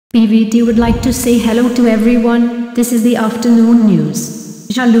PVT would like to say hello to everyone. This is the afternoon news.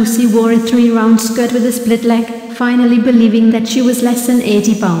 Zhao Lusi wore a 3-round skirt with a split leg, finally believing that she was less than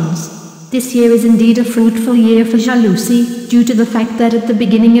 80 pounds. This year is indeed a fruitful year for Zhao Lusi, due to the fact that at the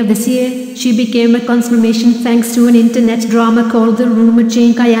beginning of this year, she became a consummation thanks to an internet drama called the Rumored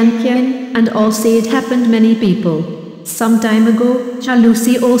Chen Qianqian, and all say it happened many people. Some time ago, Zhao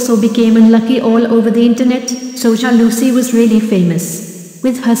Lusi also became unlucky all over the internet, so Zhao Lusi was really famous.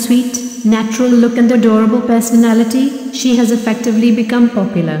 With her sweet, natural look and adorable personality, she has effectively become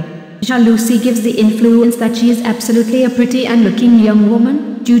popular. Zhao Lusi gives the influence that she is absolutely a pretty and looking young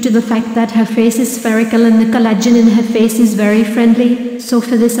woman, due to the fact that her face is spherical and the collagen in her face is very friendly, so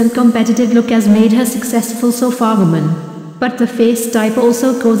for this uncompetitive look has made her successful so far woman. But the face type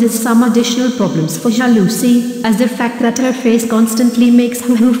also causes some additional problems for Zhao Lusi, as the fact that her face constantly makes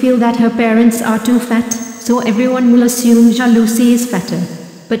Huihui feel that her parents are too fat, so everyone will assume Zhao Lusi is fatter.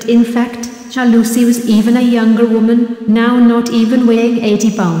 But in fact, Zhao Lusi was even a younger woman, now not even weighing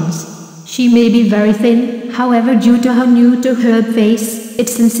 80 pounds. She may be very thin, however due to her new to herb face, it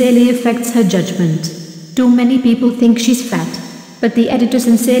sincerely affects her judgment. Too many people think she's fat. But the editor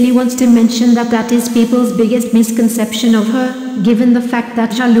sincerely wants to mention that that is people's biggest misconception of her, given the fact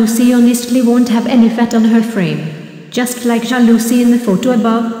that Zhao Lusi honestly won't have any fat on her frame. Just like Zhao Lusi in the photo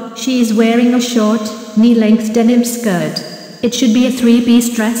above, she is wearing a short, knee-length denim skirt. It should be a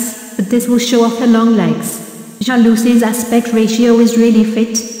 3-piece dress, but this will show off her long legs. Zhao Lusi's aspect ratio is really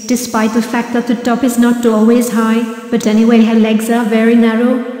fit, despite the fact that the top is not always high, but anyway her legs are very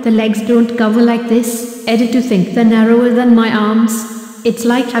narrow, the legs don't cover like this, editor think they're narrower than my arms. It's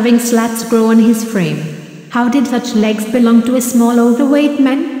like having slats grow on his frame. How did such legs belong to a small overweight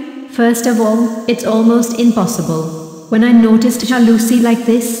man? First of all, it's almost impossible. When I noticed Zhao Lusi like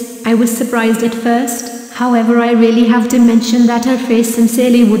this, I was surprised at first, however I really have to mention that her face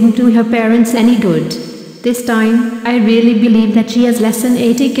sincerely wouldn't do her parents any good. This time, I really believe that she has less than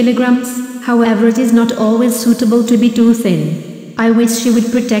 80 kilograms, however it is not always suitable to be too thin. I wish she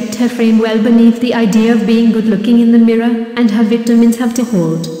would protect her frame well beneath the idea of being good looking in the mirror, and her vitamins have to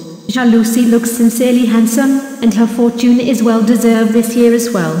hold. Zhao Lusi looks sincerely handsome, and her fortune is well deserved this year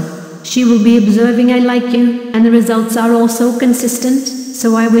as well. She will be observing I Like You, and the results are also consistent,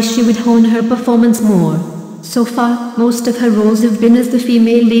 so I wish she would hone her performance more. So far, most of her roles have been as the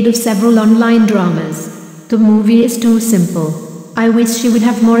female lead of several online dramas. The movie is too simple. I wish she would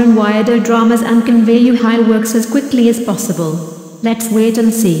have more and wider dramas and convey Huihui works as quickly as possible. Let's wait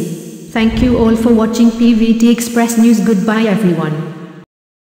and see. Thank you all for watching PVT Express News. Goodbye everyone.